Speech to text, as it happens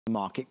the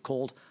market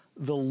called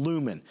the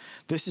Lumin.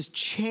 This has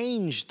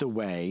changed the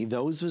way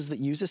those of us that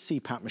use a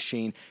CPAP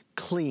machine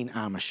clean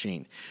our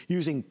machine.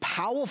 Using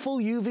powerful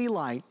UV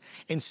light,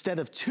 instead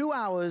of 2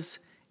 hours,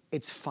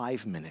 it's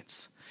 5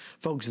 minutes.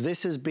 Folks,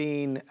 this has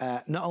been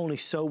not only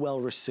so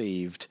well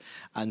received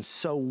and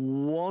so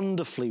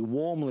wonderfully,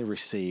 warmly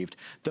received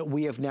that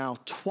we have now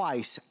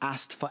twice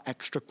asked for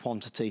extra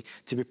quantity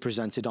to be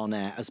presented on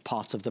air as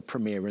part of the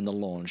premiere and the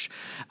launch.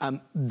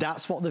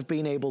 That's what they've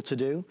been able to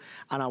do,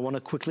 and I want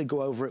to quickly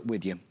go over it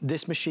with you.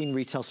 This machine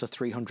retails for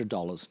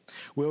 $300.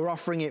 We're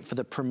offering it for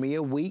the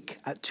premiere week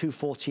at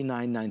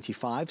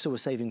 $249.95, so we're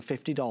saving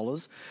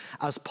 $50.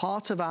 As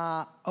part of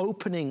our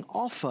opening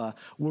offer,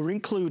 we're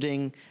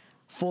including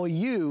for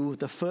you,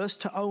 the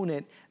first to own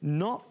it,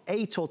 not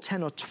 8 or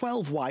 10 or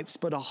 12 wipes,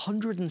 but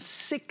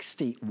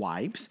 160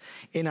 wipes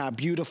in our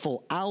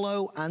beautiful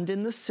aloe and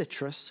in the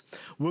citrus.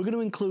 We're going to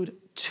include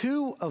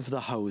 2 of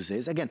the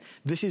hoses. Again,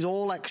 this is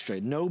all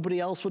extra. Nobody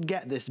else would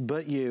get this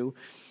but you.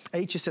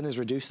 HSN has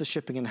reduced the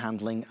shipping and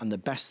handling, and the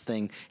best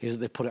thing is that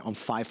they put it on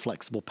 5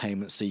 flexible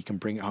payments so you can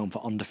bring it home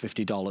for under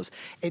 $50.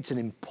 It's an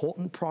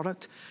important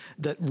product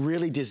that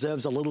really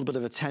deserves a little bit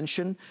of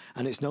attention,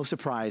 and it's no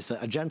surprise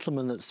that a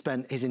gentleman that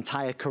spent his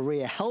entire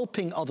career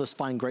helping others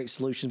find great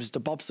solutions,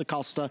 Mr. Bob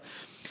Sacosta.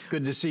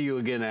 Good to see you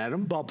again,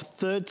 Adam. Bob,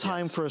 third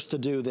time for us to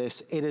do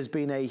this. It has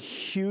been a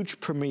huge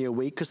premiere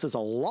week because there's a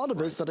lot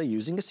of us that are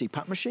using a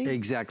CPAP machine.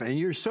 Exactly, and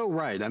you're so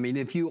right. I mean,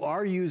 if you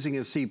are using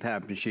a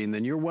CPAP machine,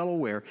 then you're well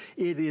aware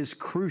it is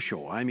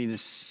crucial. I mean,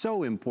 it's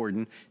so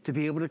important to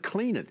be able to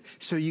clean it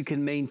so you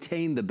can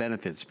maintain the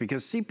benefits,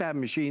 because CPAP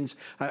machines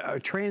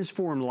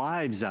transform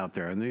lives out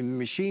there, and the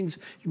machines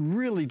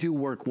really do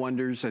work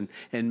wonders and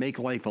make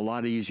life a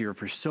lot easier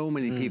for so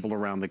many people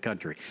around the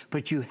country.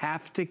 But you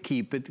have to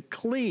keep it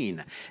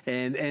clean.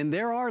 And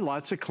there are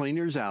lots of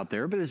cleaners out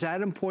there, but as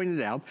Adam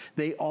pointed out,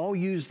 they all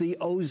use the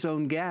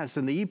ozone gas,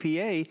 and the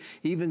EPA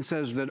even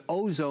says that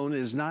ozone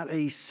is not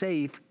a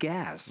safe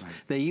gas. Right.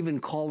 They even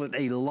call it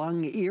a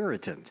lung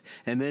irritant.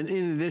 And then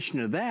in addition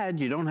to that,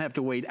 you don't have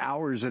to wait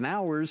hours and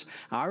hours.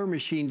 Our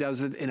machine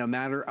does it in a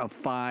matter of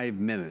 5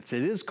 minutes.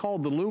 It is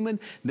called the Lumin.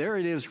 There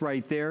it is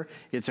right there.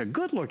 It's a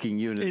good looking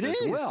unit as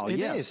well. It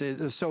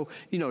is. So,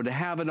 you know, to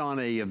have it on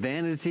a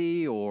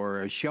vanity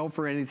or a shelf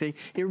or anything,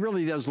 it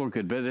really does look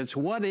good. But it's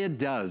what it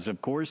does,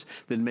 of course,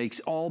 that makes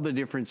all the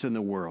difference in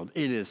the world.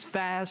 It is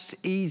fast,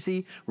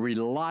 easy,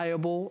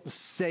 reliable,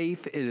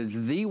 safe. It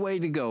is the way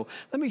to go.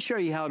 Let me show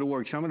you how it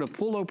works. I'm going to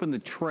pull open the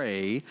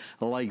tray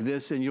like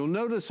this, and you'll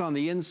notice on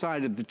the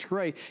inside of the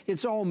tray,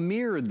 it's all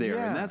mirrored there,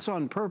 and that's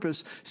on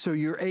purpose, so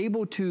you're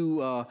able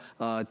to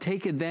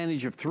take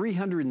advantage of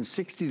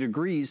 360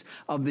 degrees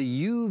of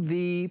the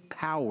UV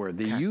power,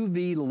 the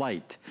UV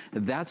light.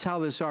 That's how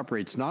this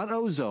operates, not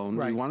ozone.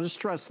 We want to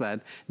stress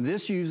that.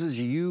 This uses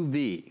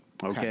UV.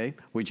 Okay,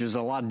 which is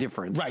a lot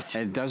different. Right.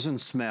 And it doesn't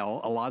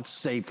smell, a lot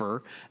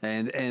safer,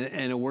 and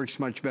it works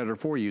much better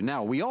for you.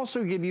 Now, we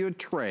also give you a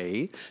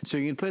tray, so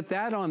you can put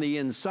that on the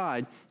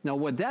inside. Now,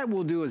 what that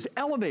will do is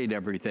elevate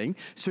everything,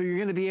 so you're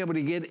gonna be able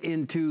to get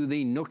into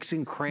the nooks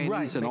and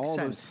crannies and all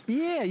those.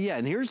 Yeah,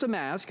 and here's the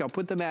mask. I'll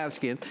put the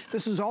mask in.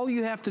 This is all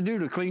you have to do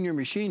to clean your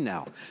machine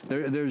now.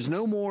 There's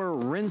no more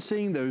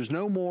rinsing, there's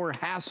no more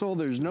hassle,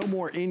 there's no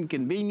more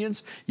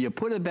inconvenience. You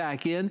put it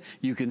back in,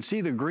 you can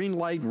see the green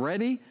light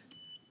ready.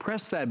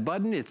 Press that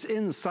button, it's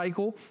in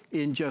cycle.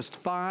 In just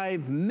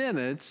 5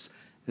 minutes,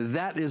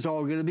 that is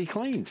all gonna be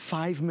cleaned.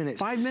 5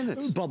 minutes. 5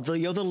 minutes. Bob,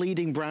 the other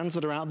leading brands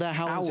that are out there,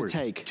 how long does it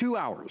take? 2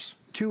 hours.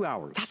 2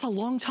 hours. That's a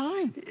long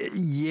time.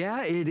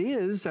 Yeah, it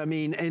is. I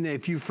mean, and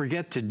if you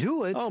forget to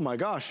do it. Oh my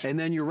gosh. And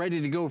then you're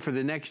ready to go for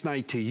the next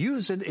night to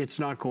use it, it's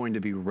not going to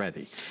be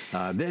ready.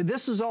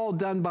 This is all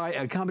done by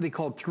a company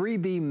called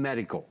 3B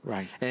Medical.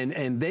 Right.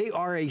 And they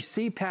are a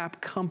CPAP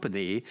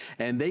company,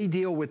 and they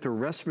deal with the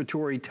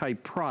respiratory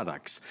type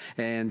products.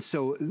 And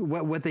so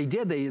what they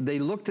did, they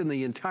looked in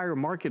the entire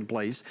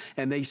marketplace,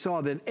 and they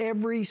saw that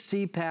every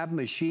CPAP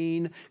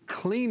machine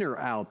cleaner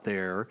out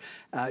there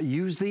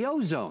used the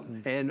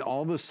ozone. And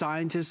all the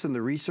scientists and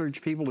the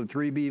research people at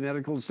 3B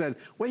Medical said,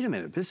 wait a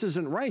minute, this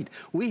isn't right.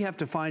 We have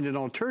to find an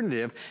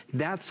alternative.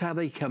 That's how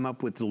they come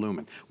up with the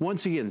Lumin.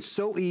 Once again,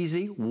 so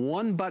easy,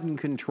 one button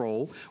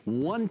control,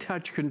 one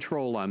touch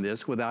control on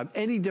this without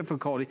any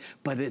difficulty,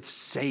 but it's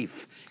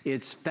safe,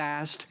 it's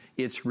fast,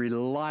 it's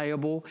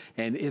reliable,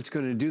 and it's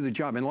going to do the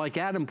job. And like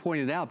Adam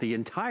pointed out, the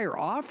entire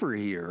offer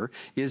here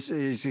is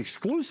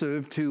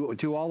exclusive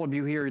to all of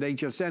you here at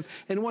HSN.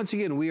 And once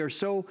again, we are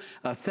so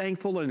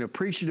thankful and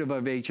appreciative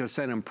of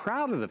HSN and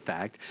proud of the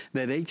fact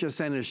that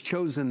HSN has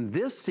chosen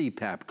this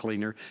CPAP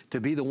cleaner to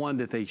be the one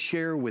that they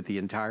share with the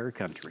entire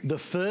country. The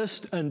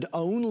first and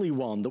only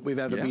one that we've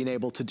ever been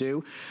able to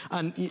do.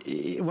 And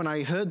when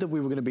I heard that we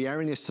were going to be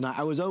airing this tonight,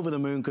 I was over the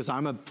moon, because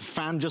I'm a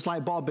fan, just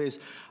like Bob is,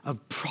 of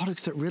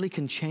products that really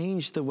can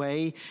change the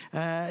way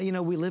you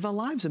know, we live our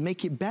lives and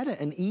make it better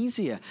and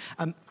easier.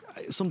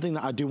 Something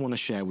that I do want to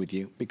share with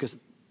you, because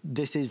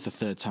this is the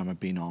third time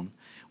I've been on.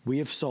 We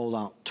have sold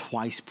out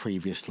twice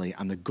previously,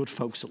 and the good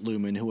folks at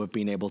Lumin who have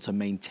been able to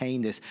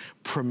maintain this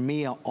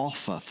premier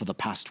offer for the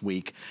past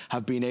week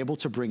have been able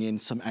to bring in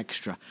some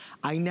extra.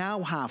 I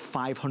now have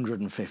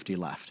 550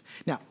 left.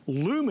 Now,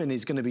 Lumin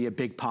is gonna be a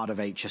big part of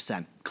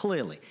HSN.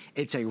 Clearly,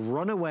 it's a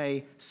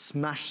runaway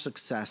smash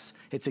success.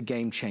 It's a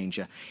game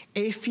changer.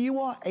 If you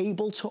are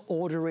able to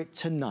order it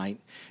tonight,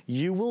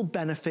 you will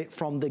benefit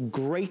from the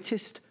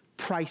greatest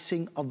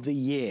pricing of the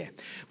year,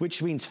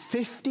 which means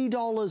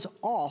 $50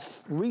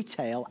 off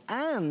retail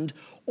and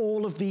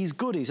all of these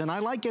goodies. And I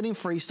like getting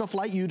free stuff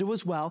like you do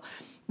as well.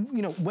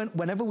 You know,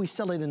 whenever we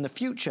sell it in the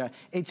future,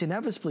 it's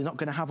inevitably not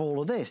gonna have all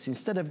of this.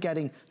 Instead of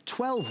getting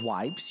 12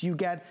 wipes, you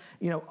get,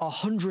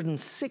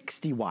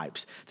 160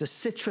 wipes, the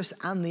citrus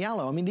and the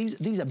aloe. I mean,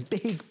 these are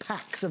big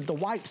packs of the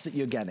wipes that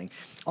you're getting.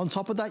 On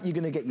top of that, you're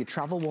gonna get your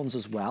travel ones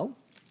as well.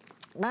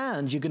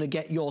 And you're gonna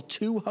get your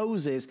 2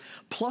 hoses,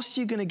 plus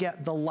you're gonna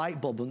get the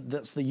light bulb,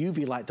 that's the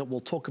UV light that we'll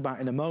talk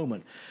about in a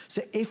moment.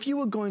 So if you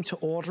were going to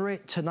order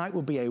it, tonight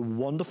would be a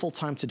wonderful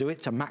time to do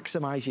it, to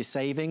maximize your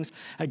savings.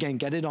 Again,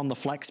 get it on the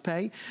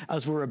FlexPay,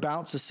 as we're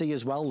about to see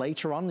as well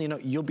later on.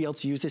 You'll be able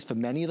to use this for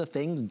many of the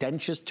things,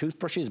 dentures,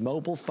 toothbrushes,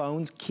 mobile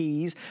phones,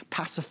 keys,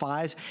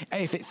 pacifiers.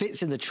 If it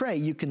fits in the tray,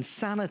 you can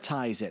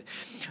sanitize it.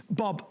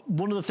 Bob,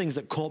 one of the things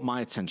that caught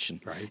my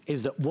attention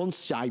is that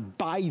once I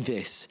buy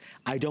this,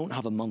 I don't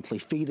have a monthly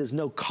fee. There's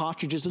no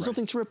cartridges. There's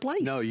nothing to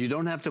replace. No, you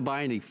don't have to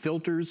buy any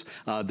filters.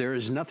 There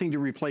is nothing to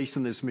replace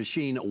in this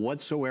machine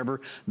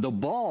whatsoever. The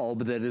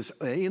bulb that is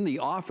in the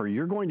offer,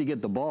 you're going to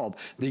get the bulb.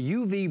 The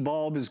UV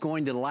bulb is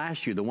going to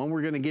last you. The one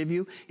we're going to give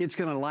you, it's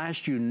going to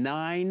last you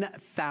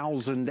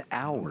 9,000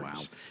 hours. Wow.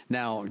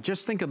 Now,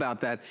 just think about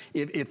that.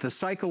 If the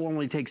cycle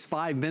only takes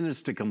 5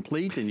 minutes to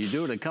complete and you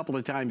do it a couple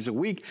of times a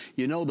week,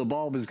 you know the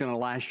bulb is going to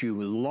last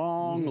you a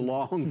long,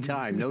 long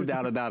time. No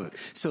doubt about it.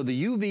 So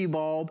the UV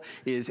bulb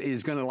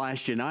is going to last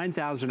you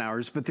 9,000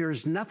 hours, but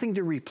there's nothing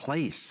to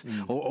replace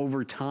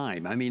over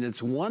time. I mean,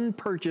 it's one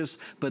purchase,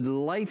 but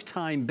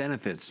lifetime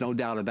benefits, no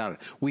doubt about it.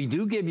 We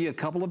do give you a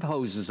couple of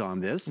hoses on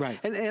this. Right.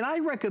 And I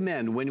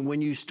recommend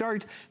when you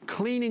start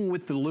cleaning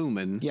with the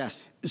Lumin,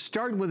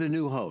 start with a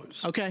new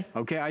hose. Okay.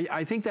 Okay,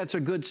 I think that's a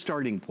good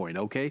starting point,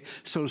 okay?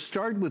 So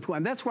start with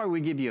one. That's why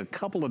we give you a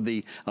couple of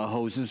the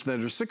hoses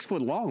that are 6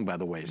 foot long, by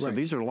the way. So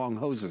these are long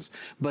hoses.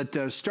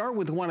 But start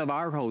with one of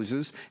our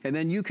hoses, and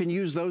then you can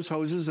use those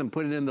hoses and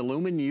put it in the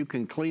Lumin. You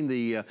can clean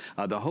the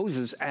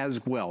hoses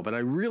as well. But I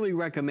really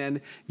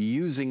recommend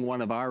using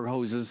one of our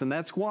hoses, and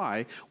that's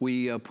why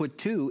we put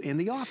 2 in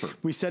the offer.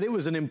 We said it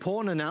was an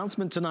important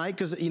announcement tonight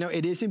because,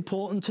 it is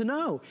important to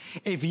know.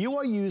 If you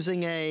are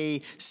using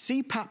a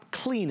CPAP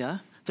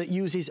cleaner that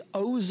uses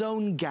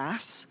ozone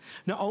gas,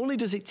 not only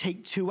does it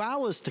take 2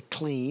 hours to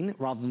clean,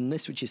 rather than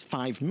this, which is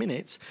 5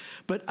 minutes,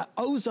 but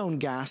ozone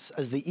gas,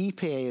 as the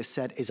EPA has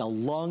said, is a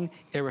lung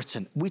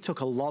irritant. We took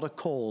a lot of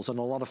calls and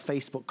a lot of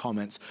Facebook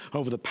comments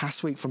over the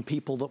past week from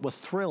people that were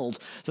thrilled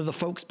that the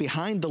folks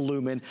behind the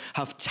Lumin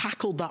have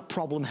tackled that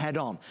problem head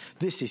on.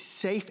 This is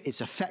safe,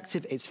 it's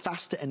effective, it's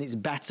faster, and it's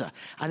better.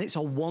 And it's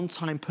a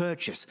one-time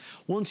purchase.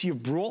 Once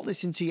you've brought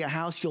this into your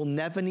house, you'll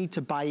never need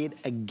to buy it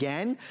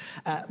again.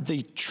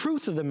 The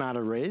truth of the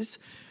matter is,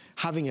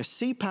 having a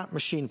CPAP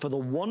machine, for the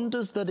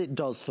wonders that it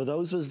does for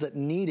those of us that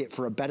need it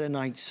for a better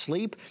night's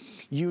sleep,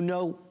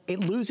 it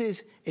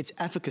loses its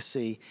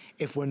efficacy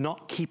if we're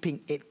not keeping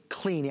it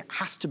clean. It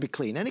has to be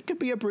clean, and it could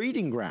be a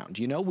breeding ground.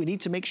 We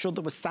need to make sure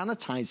that we're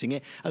sanitizing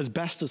it as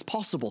best as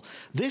possible.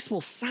 This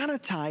will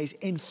sanitize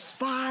in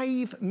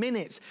 5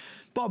 minutes.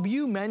 Bob,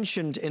 you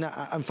mentioned,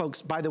 and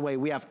folks, by the way,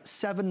 we have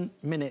 7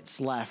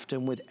 minutes left,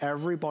 and with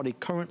everybody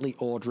currently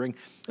ordering,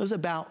 there's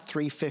about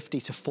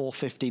 350 to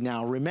 450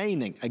 now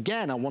remaining.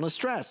 Again, I want to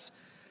stress,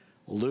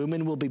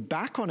 Lumin will be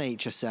back on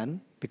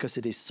HSN because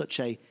it is such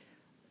a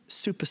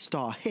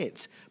superstar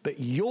hit, but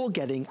you're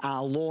getting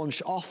our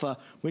launch offer,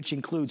 which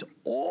includes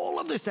all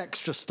of this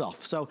extra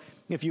stuff. So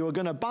if you were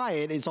going to buy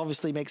it, it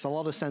obviously makes a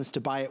lot of sense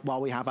to buy it while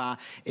we have our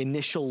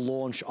initial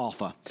launch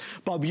offer.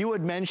 Bob, you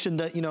had mentioned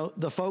that,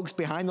 the folks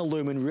behind the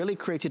Lumin really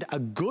created a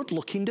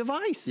good-looking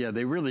device. Yeah,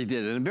 they really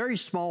did. And a very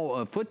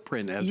small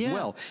footprint as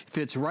well.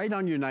 Fits right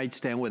on your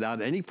nightstand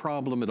without any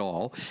problem at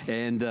all.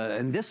 And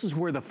this is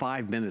where the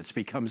 5 minutes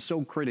becomes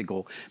so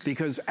critical,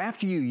 because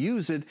after you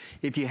use it,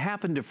 if you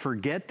happen to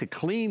forget to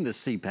clean the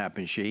CPAP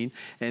machine,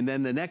 and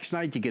then the next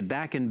night you get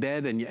back in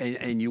bed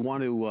and you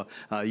want to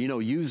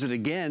use it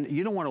again,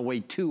 you don't want to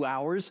wait 2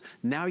 hours.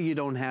 Now you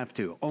don't have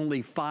to.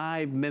 Only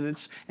 5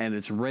 minutes and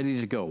it's ready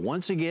to go.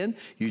 Once again,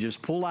 you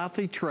just pull out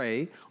the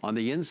tray. On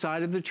the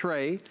inside of the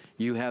tray,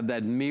 you have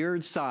that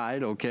mirrored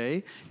side,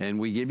 okay? And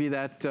we give you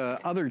that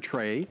other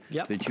tray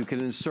that you can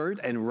insert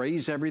and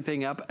raise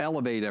everything up,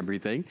 elevate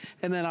everything.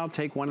 And then I'll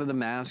take one of the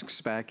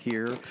masks back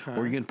here,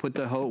 or you can put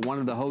one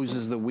of the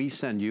hoses that we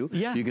send you.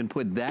 You can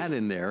put that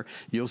in there.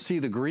 You'll see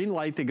the green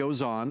light that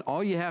goes on.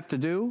 All you have to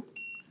do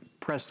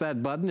press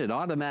that button, it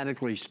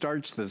automatically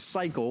starts the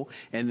cycle,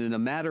 and in a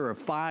matter of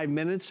 5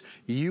 minutes,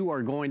 you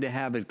are going to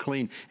have it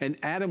clean. And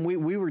Adam,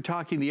 we were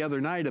talking the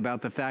other night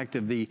about the fact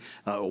of the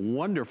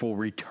wonderful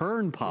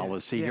return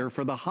policy here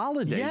for the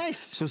holidays. Yes.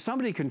 So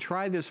somebody can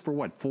try this for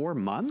what, 4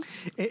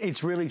 months?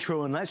 It's really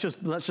true, and let's just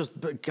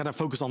kind of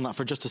focus on that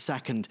for just a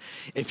second.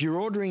 If you're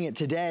ordering it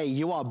today,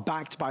 you are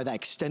backed by that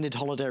extended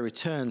holiday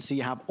return, so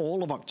you have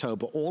all of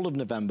October, all of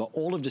November,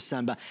 all of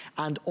December,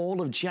 and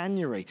all of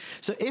January.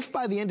 So if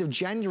by the end of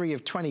January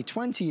of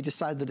 2020 you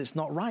decide that it's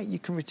not right, you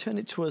can return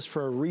it to us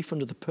for a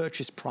refund of the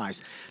purchase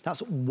price.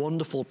 That's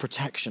wonderful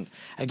protection.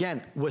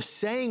 Again, we're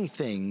saying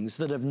things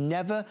that have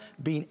never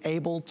been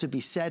able to be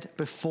said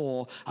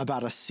before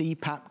about a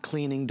CPAP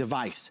cleaning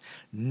device.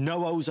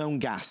 No ozone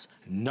gas,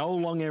 no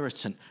long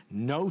irritant,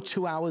 no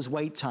 2 hours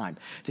wait time.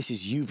 This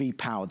is UV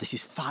power. This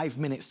is 5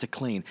 minutes to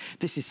clean.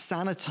 This is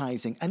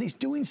sanitizing, and it's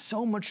doing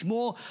so much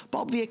more.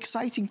 Bob, the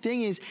exciting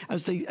thing is,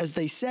 as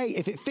they say,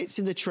 if it fits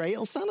in the tray,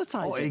 it'll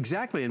sanitize it.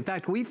 Exactly. In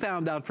fact, we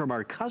found out from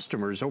our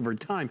customers over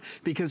time,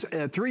 because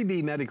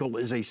 3B Medical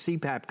is a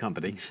CPAP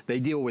company. They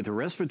deal with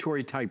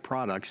respiratory type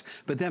products,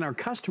 but then our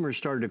customers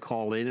started to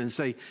call in and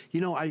say,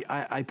 you know,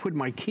 I put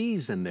my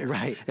keys in there.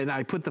 Right. And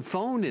I put the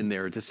phone in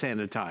there to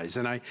sanitize.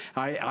 And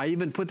I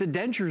even put the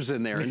dentures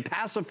in there and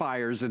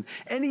pacifiers, and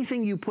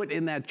anything you put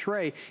in that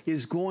tray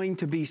is going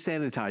to be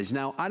sanitized.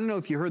 Now, I don't know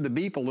if you heard the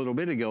beep a little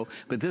bit ago,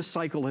 but this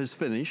cycle has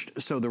finished.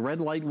 So the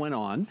red light went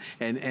on,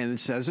 and it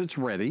says it's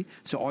ready.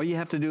 So all you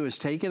have to do is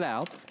take it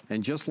out,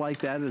 and just like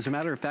that, as a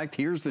matter of fact,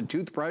 here's the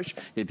toothbrush.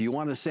 If you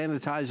want to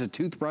sanitize a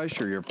toothbrush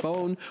or your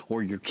phone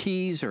or your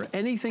keys or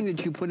anything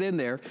that you put in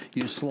there,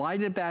 you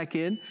slide it back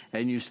in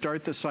and you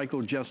start the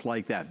cycle just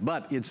like that.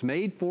 But it's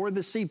made for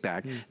the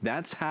CPAP.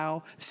 That's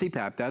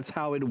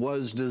how it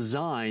was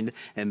designed,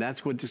 and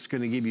that's what's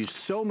going to give you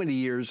so many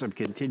years of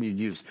continued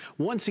use.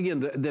 Once again,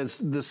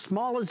 the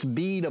smallest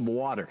bead of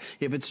water,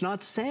 if it's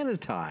not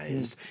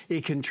sanitized,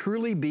 it can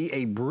truly be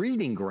a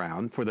breeding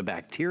ground for the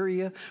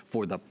bacteria,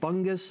 for the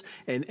fungus,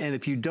 and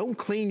if you don't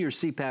clean your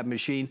CPAP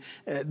machine,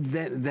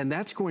 then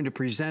that's going to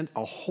present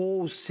a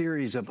whole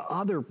series of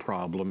other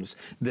problems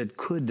that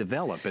could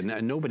develop,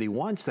 and nobody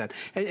wants that.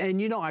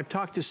 And you know, I've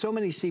talked to so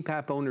many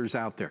CPAP owners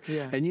out there,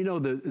 and you know,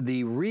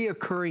 the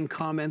reoccurring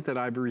comment that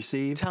I've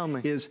received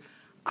is,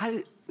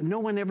 no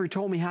one ever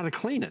told me how to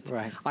clean it.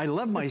 Right. I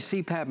love my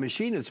CPAP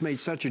machine. It's made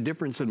such a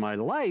difference in my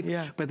life.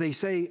 But they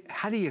say,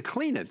 how do you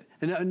clean it?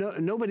 And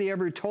nobody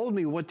ever told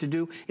me what to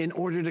do in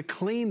order to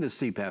clean the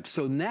CPAP.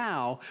 So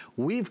now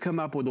we've come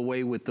up with a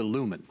way with the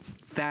Lumin.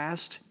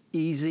 Fast,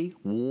 easy,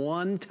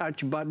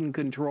 one-touch button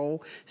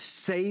control,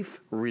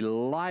 safe,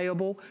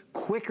 reliable,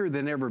 quicker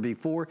than ever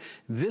before.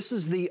 This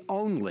is the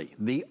only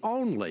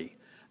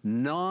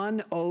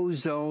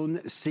non-ozone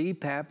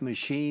CPAP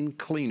machine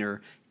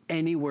cleaner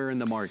anywhere in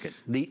the market.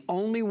 The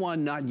only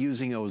one not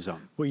using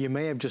ozone. Well, you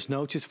may have just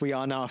noticed we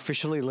are now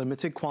officially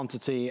limited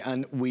quantity,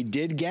 and we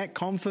did get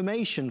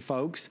confirmation,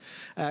 folks,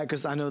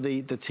 because I know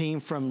the team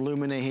from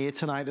Lumin are here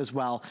tonight as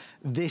well.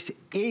 This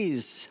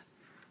is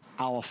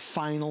our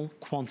final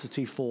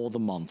quantity for the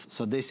month.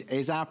 So this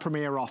is our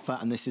premier offer,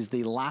 and this is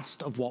the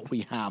last of what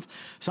we have.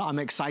 So I'm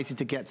excited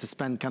to get to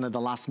spend kind of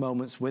the last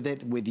moments with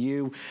it, with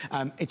you.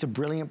 It's a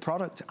brilliant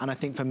product, and I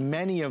think for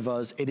many of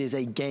us, it is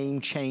a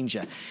game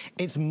changer.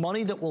 It's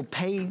money that will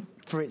pay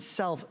for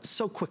itself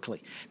so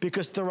quickly,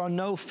 because there are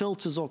no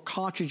filters or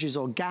cartridges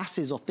or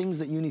gases or things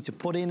that you need to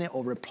put in it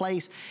or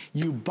replace.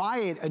 You buy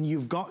it and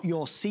you've got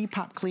your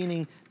CPAP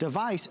cleaning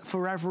device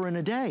forever and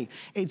a day.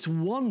 It's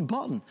one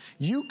button.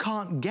 You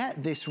can't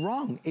get this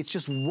wrong. It's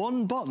just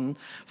one button,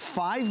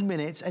 5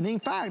 minutes, and in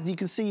fact, you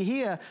can see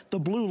here the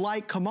blue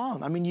light come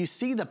on. I mean, you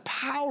see the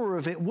power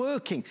of it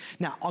working.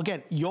 Now,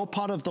 again, you're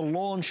part of the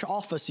launch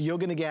offer, so you're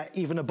gonna get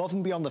even above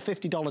and beyond the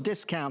 $50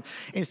 discount.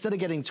 Instead of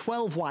getting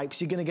 12 wipes,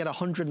 you're gonna get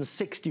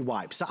 160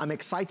 wipes. So I'm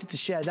excited to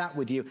share that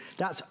with you.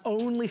 That's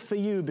only for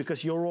you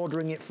because you're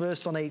ordering it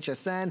first on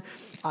HSN.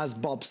 As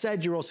Bob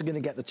said, you're also gonna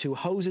get the 2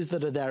 hoses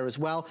that are there as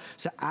well.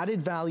 So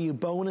added value,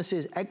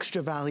 bonuses,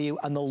 extra value,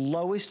 and the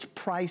lowest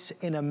price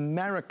in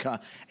America.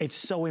 It's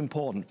so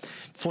important.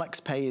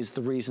 FlexPay is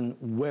the reason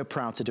we're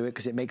proud to do it,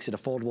 because it makes it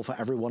affordable for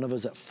every one of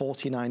us at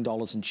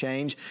 $49 and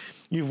change.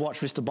 You've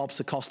watched Mr. Bob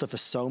Acosta for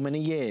so many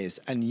years,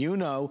 and you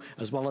know,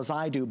 as well as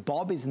I do,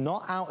 Bob is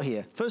not out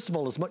here, first of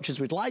all, as much as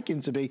we'd like him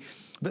to be,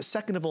 but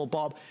second of all,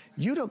 Bob,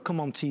 you don't come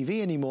on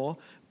TV anymore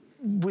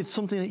with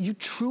something that you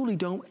truly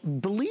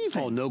don't believe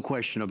in. Oh, no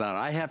question about it.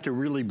 I have to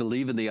really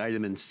believe in the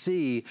item and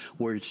see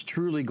where it's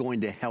truly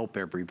going to help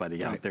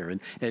everybody out there.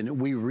 And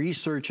we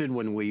research it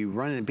when we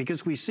run it,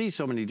 because we see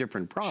so many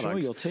different products. Sure,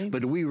 your team.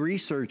 But we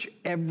research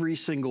every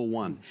single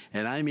one.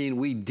 And I mean,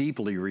 we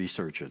deeply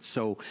research it.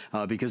 So,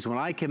 because when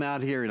I come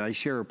out here and I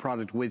share a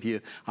product with you,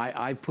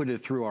 I put it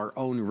through our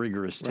own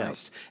rigorous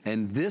test.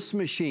 And this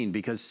machine,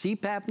 because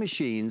CPAP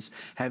machines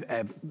have,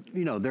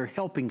 you know, they're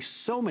helping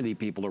so many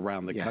people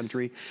around the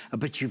country.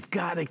 but you've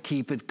got to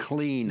keep it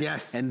clean.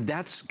 Yes. And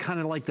that's kind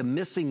of like the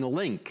missing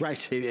link.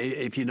 Right.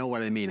 If you know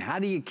what I mean. How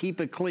do you keep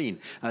it clean?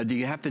 Do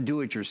you have to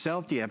do it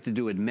yourself? Do you have to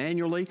do it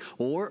manually?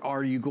 Or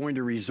are you going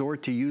to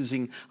resort to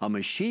using a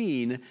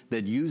machine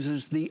that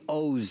uses the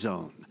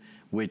ozone,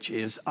 which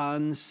is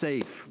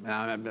unsafe?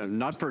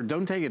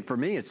 Don't take it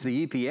from me, it's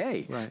the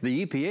EPA. Right.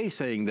 The EPA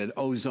saying that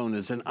ozone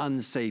is an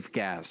unsafe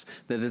gas,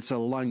 that it's a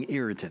lung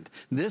irritant.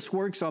 This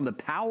works on the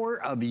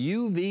power of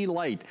UV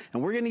light.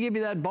 And we're gonna give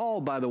you that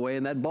bulb, by the way,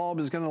 and that bulb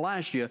is gonna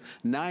last you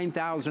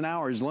 9,000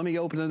 hours. Let me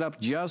open it up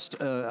just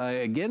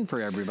again for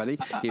everybody,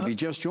 if you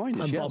just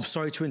joined us. Yes. Bob,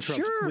 sorry to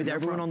interrupt. Sure, With no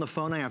everyone problem. on the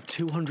phone, I have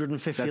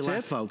 250 That's left,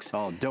 it? folks.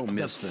 Oh, don't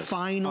miss this. The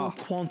final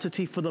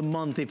quantity for the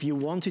month. If you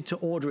wanted to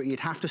order it, you'd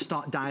have to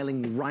start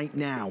dialing right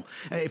now.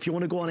 If you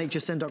want to go on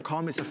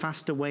hsn.com, it's a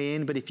faster way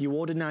in, but if you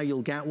order now,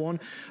 you'll get one.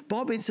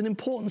 Bob, it's an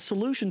important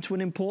solution to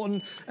an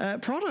important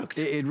product.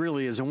 It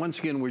really is. And once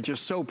again, we're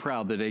just so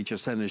proud that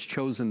HSN has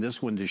chosen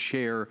this one to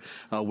share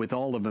with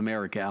all of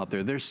America out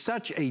there. There's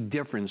such a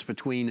difference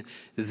between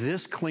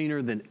this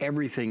cleaner than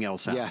everything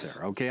else out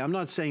there, okay? I'm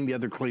not saying the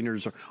other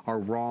cleaners are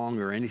wrong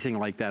or anything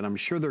like that. I'm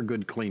sure they're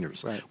good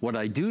cleaners. Right. What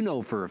I do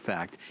know for a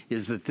fact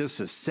is that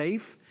this is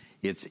safe,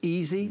 it's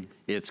easy,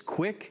 it's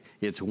quick,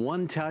 it's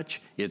one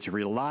touch, it's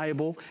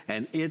reliable,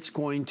 and it's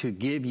going to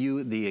give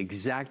you the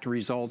exact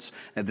results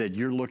that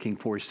you're looking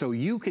for, so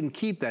you can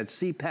keep that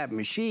CPAP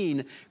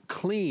machine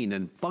clean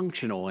and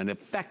functional and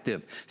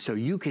effective, so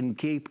you can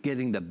keep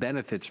getting the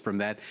benefits from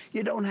that.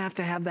 You don't have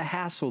to have the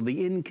hassle,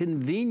 the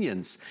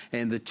inconvenience,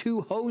 and the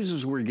 2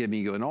 hoses we're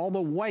giving you, and all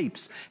the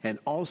wipes, and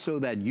also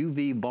that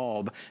UV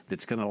bulb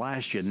that's gonna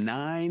last you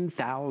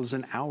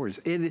 9,000 hours.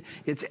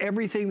 It's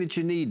everything that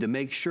you need to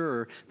make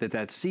sure that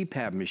that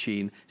CPAP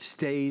machine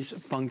stays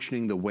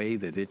functioning the way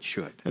that it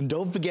should. And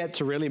don't forget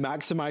to really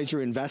maximize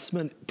your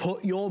investment.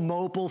 Put your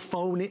mobile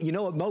phone in. You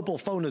know, a mobile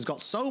phone has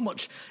got so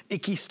much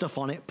icky stuff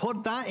on it.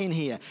 Put that in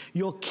here.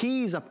 Your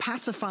keys, a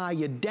pacifier,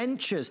 your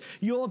dentures,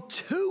 your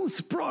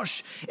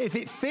toothbrush. If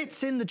it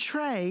fits in the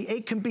tray,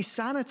 it can be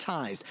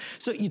sanitized.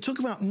 So you talk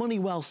about money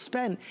well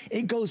spent.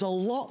 It goes a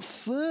lot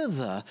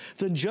further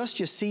than just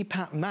your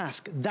CPAP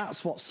mask.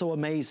 That's what's so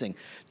amazing.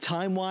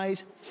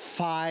 Time-wise,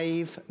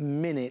 5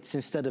 minutes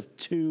instead of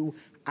 2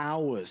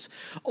 hours.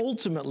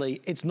 Ultimately,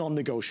 it's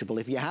non-negotiable.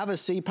 If you have a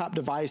CPAP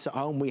device at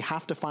home, we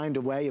have to find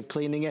a way of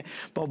cleaning it.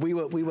 But we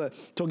were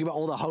talking about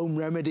all the home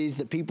remedies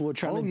that people were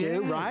trying to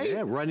do, right?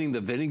 Yeah, running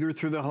the vinegar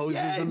through the hoses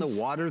and the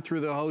water through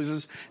the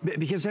hoses,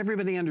 because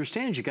everybody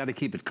understands you got to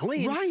keep it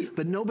clean. Right.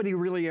 But nobody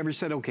really ever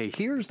said, okay,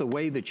 here's the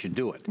way that you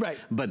do it. Right.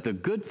 But the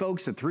good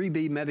folks at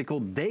 3B Medical,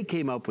 they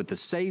came up with the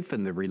safe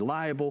and the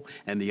reliable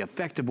and the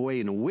effective way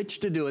in which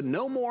to do it.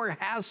 No more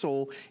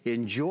hassle.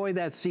 Enjoy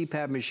that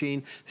CPAP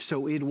machine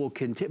so it will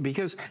continue.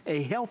 Because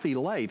a healthy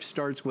life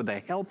starts with a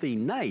healthy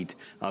night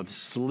of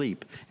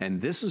sleep. And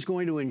this is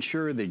going to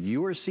ensure that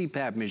your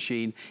CPAP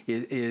machine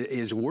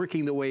is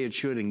working the way it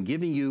should and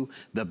giving you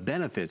the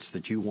benefits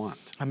that you want.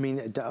 I mean,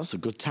 that was a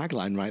good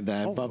tagline right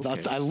there, Bob.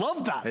 Okay. I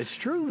love that. It's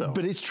true, though.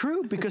 But it's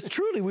true, because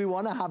truly we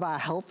want to have our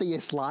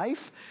healthiest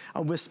life,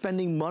 and we're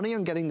spending money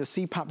on getting the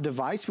CPAP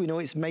device. We know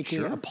it's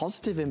making a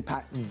positive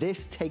impact.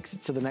 This takes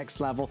it to the next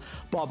level.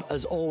 Bob,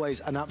 as always,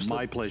 an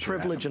absolute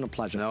privilege and a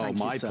pleasure. No, Thank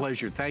you, my sir.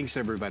 pleasure. Thanks,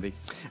 everybody.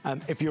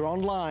 If you're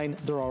online,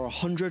 there are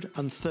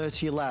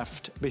 130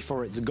 left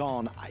before it's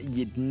gone.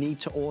 You'd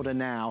need to order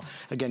now.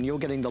 Again, you're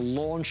getting the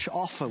launch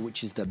offer,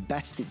 which is the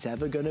best it's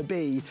ever going to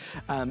be.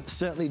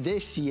 Certainly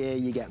this year,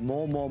 you get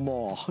more,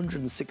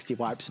 160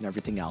 wipes and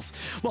everything else.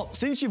 Well,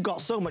 since you've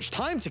got so much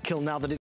time to kill now that it's